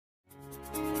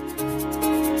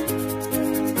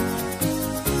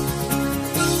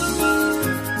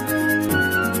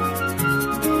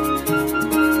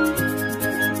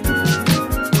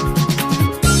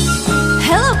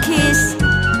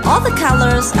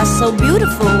colors are so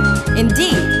beautiful.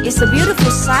 Indeed, it's a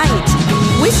beautiful sight,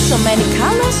 with so many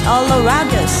colors all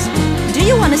around us. Do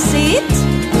you want to see it?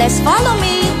 Let's follow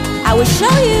me. I will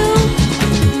show you.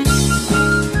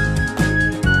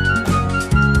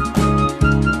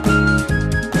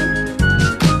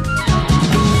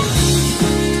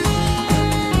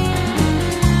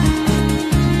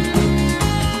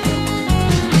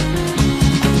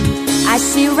 I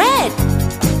see red.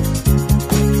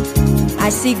 I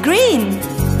see green.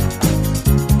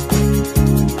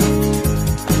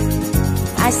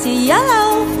 I see yellow.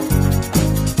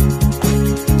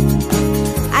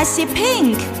 I see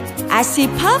pink. I see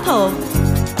purple.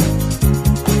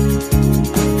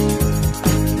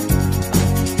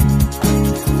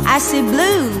 I see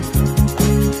blue.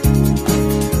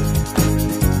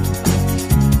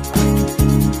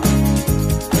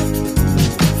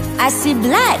 I see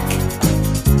black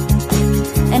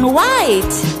and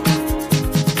white.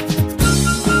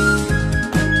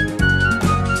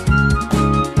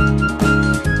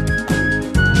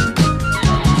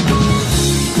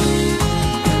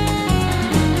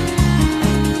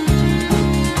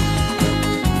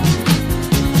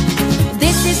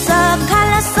 This is a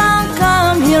color song,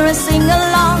 come here and sing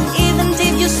along. Even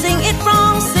if you sing it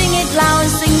wrong, sing it loud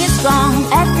and sing it strong.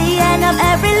 At the end of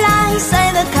every line, say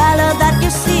the color that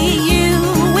you see. You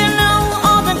will know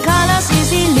all the colors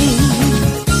easily.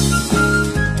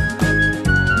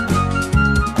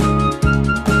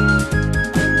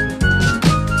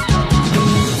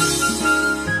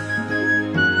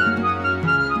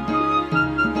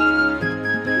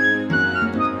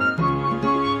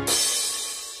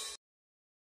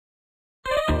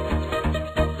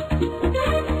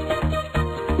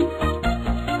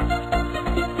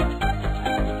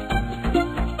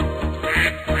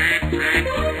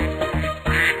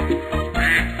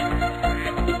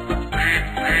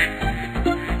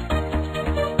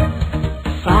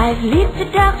 Five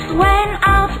little ducks went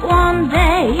out one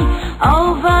day,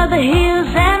 over the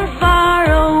hills and far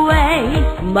away.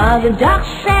 Mother duck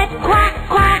said quack,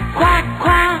 quack, quack,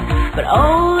 quack, but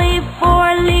only four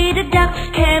little ducks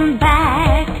came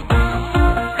back.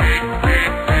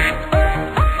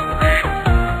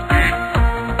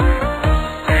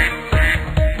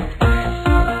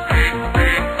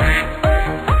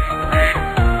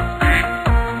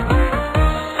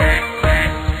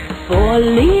 Four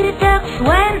little ducks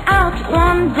went out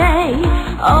one day,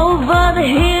 over the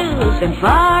hills and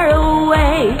far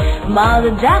away.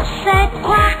 Mother duck said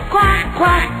quack, quack,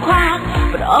 quack, quack,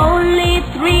 but only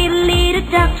three little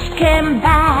ducks came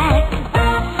back.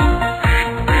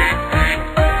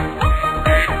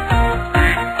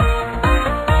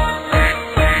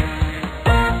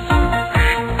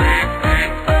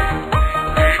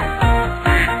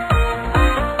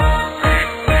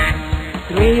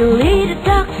 Three little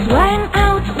ducks went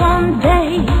out one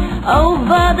day,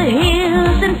 over the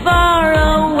hills and far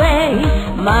away.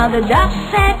 Mother duck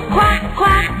said quack,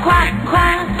 quack, quack,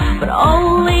 quack, but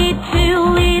only two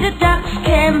little ducks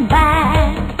came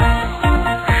back.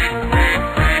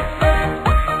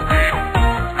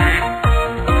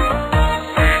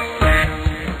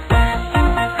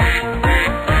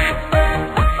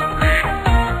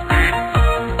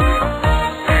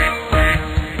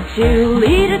 Two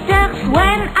little ducks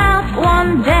went out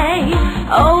one day,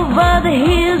 over the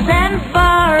hills and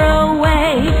far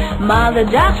away. Mother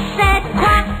duck said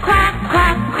quack, quack,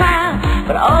 quack, quack,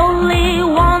 but only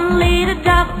one little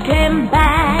duck came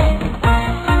back.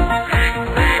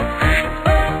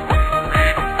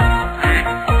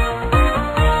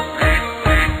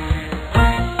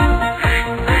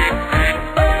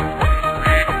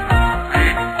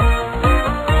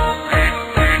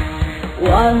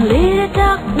 One little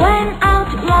duck went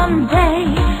out one day,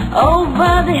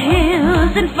 over the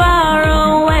hills and far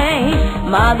away.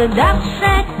 Mother duck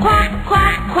said quack,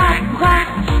 quack, quack, quack,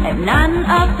 and none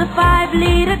of the five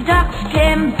little ducks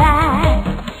came back.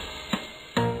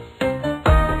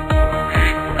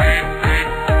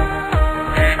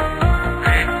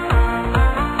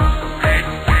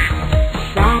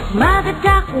 Sad mother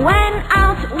duck went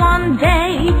out one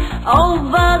day,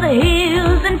 over the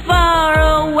hills and far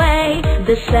away.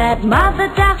 The sad mother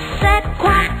duck said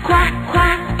quack, quack,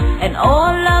 quack, and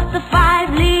all of the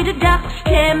five little ducks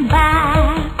came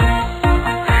back.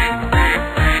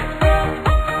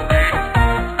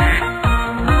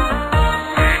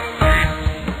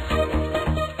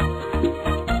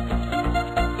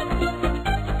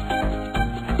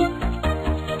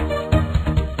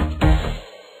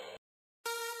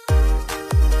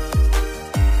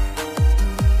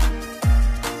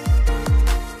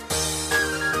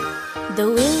 The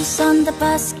wheels on the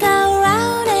bus go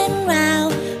round and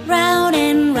round, round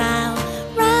and round.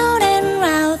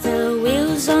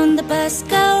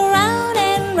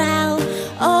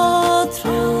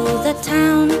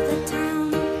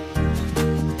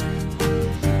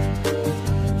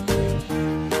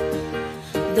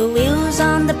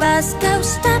 bus go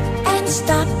stop and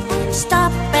stop,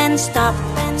 stop and stop,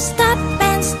 stop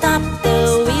and stop.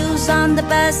 The wheels on the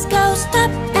bus go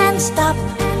stop and stop,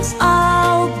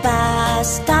 all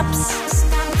bus stops.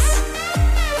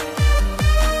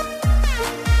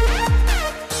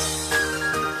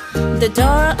 The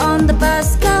door on the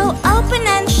bus go open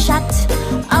and shut,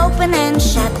 open and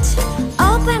shut,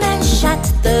 open and shut.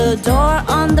 The door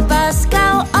on the bus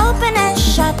go open and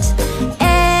shut.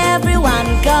 Everyone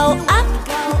go up,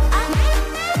 go up.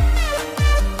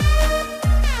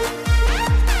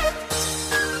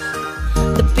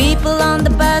 The people on the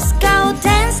bus go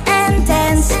dance and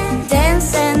dance,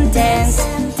 dance and dance,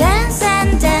 dance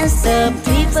and dance. The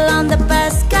people on the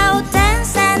bus go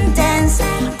dance and dance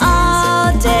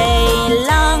all day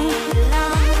long.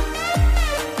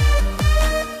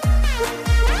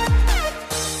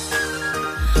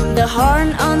 The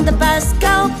horn on the bus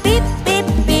go beep, beep,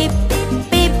 beep,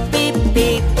 beep, beep,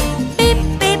 beep, beep,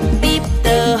 beep, beep.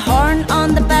 The horn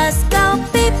on the bus go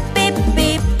beep, beep,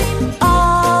 beep,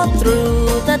 all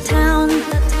through the town.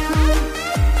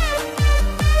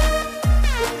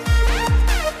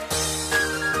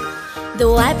 The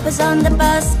wipers on the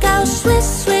bus go swish,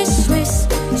 swish, swish,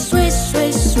 swish,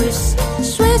 swish, swish,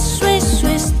 swish, swish,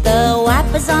 swish. The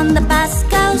wipers on the bus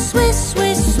go swish,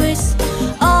 swish, swish,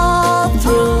 all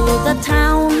through the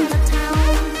town.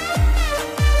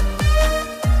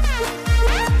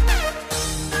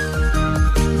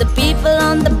 The people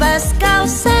on the bus go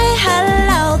say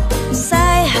hello,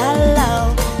 say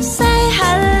hello, say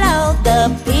hello.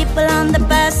 The people on the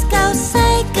bus go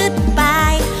say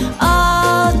goodbye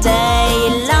all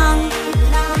day long.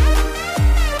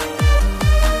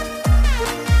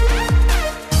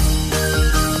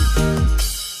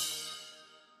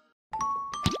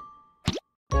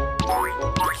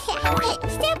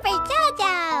 Super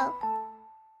Jojo!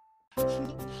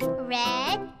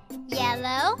 Red,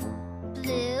 yellow,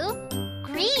 blue,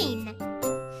 green.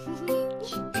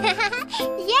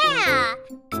 Yeah!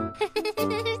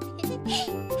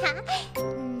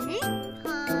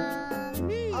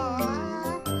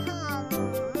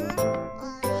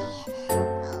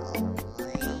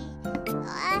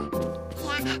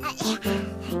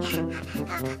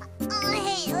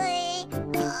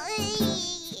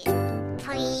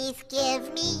 Please give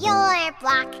me your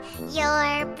block,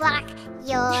 your block,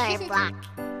 your block.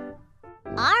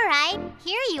 All right,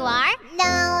 here you are.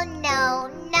 No, no,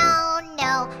 no,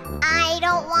 no. I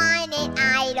don't want it,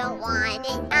 I don't want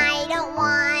it, I don't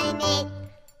want it.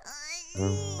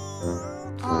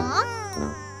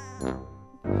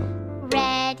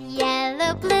 Red,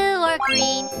 yellow, blue, or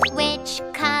green, which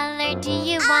color do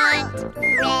you want?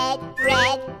 Red,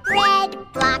 red, red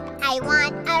block. I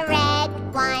want a red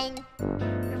one.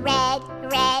 Red,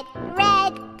 red,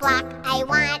 red block. I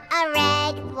want a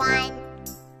red one.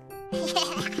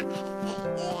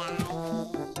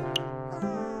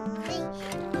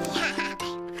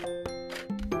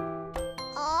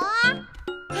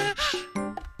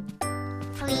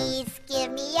 Please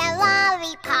give me a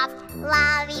lollipop,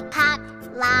 lollipop,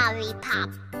 lollipop.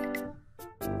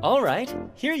 All right,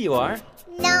 here you are.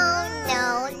 No,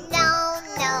 no, no,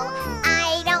 no.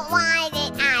 I don't want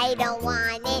it, I don't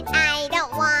want it, I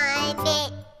don't want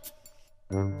it.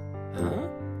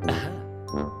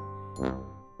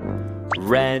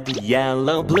 Red,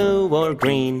 yellow, blue, or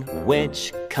green,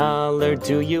 which color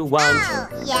do you want? Oh,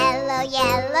 yellow,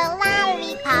 yellow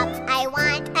lollipop. I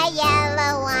want a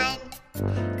yellow one.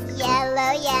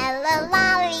 Yellow, yellow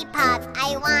lollipop.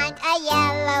 I want a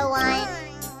yellow one.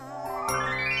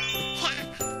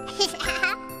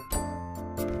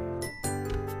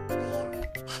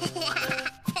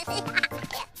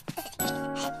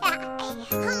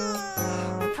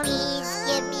 Please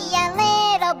give me a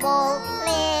little bowl,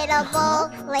 little bowl,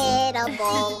 little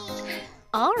bowl.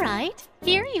 All right,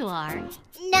 here you are.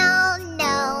 No,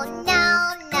 no,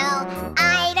 no, no.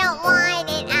 I don't want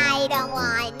it, I don't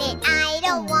want it, I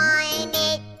don't want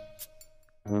it.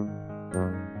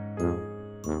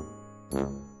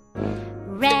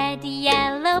 Red,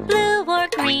 yellow, blue, or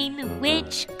green,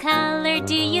 which color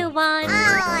do you want?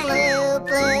 Oh, blue,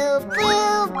 blue,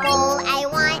 blue bowl. I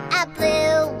want a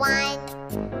blue one.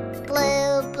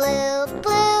 Blue, blue,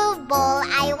 blue bowl.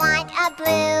 I want a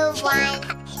blue one.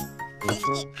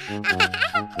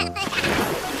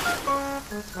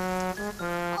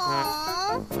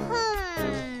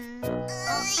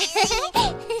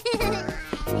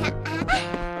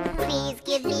 Please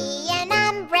give me an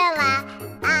umbrella,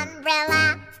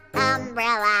 umbrella,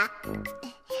 umbrella.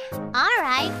 All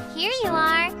right, here you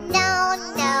are. No,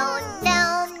 no,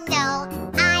 no, no.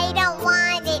 I don't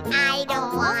want it, I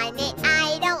don't want it,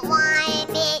 I don't want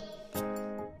it.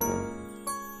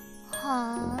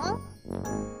 Huh?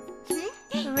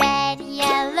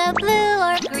 yellow, blue,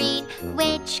 or green?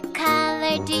 Which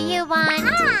color do you want?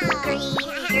 Green,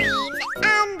 green.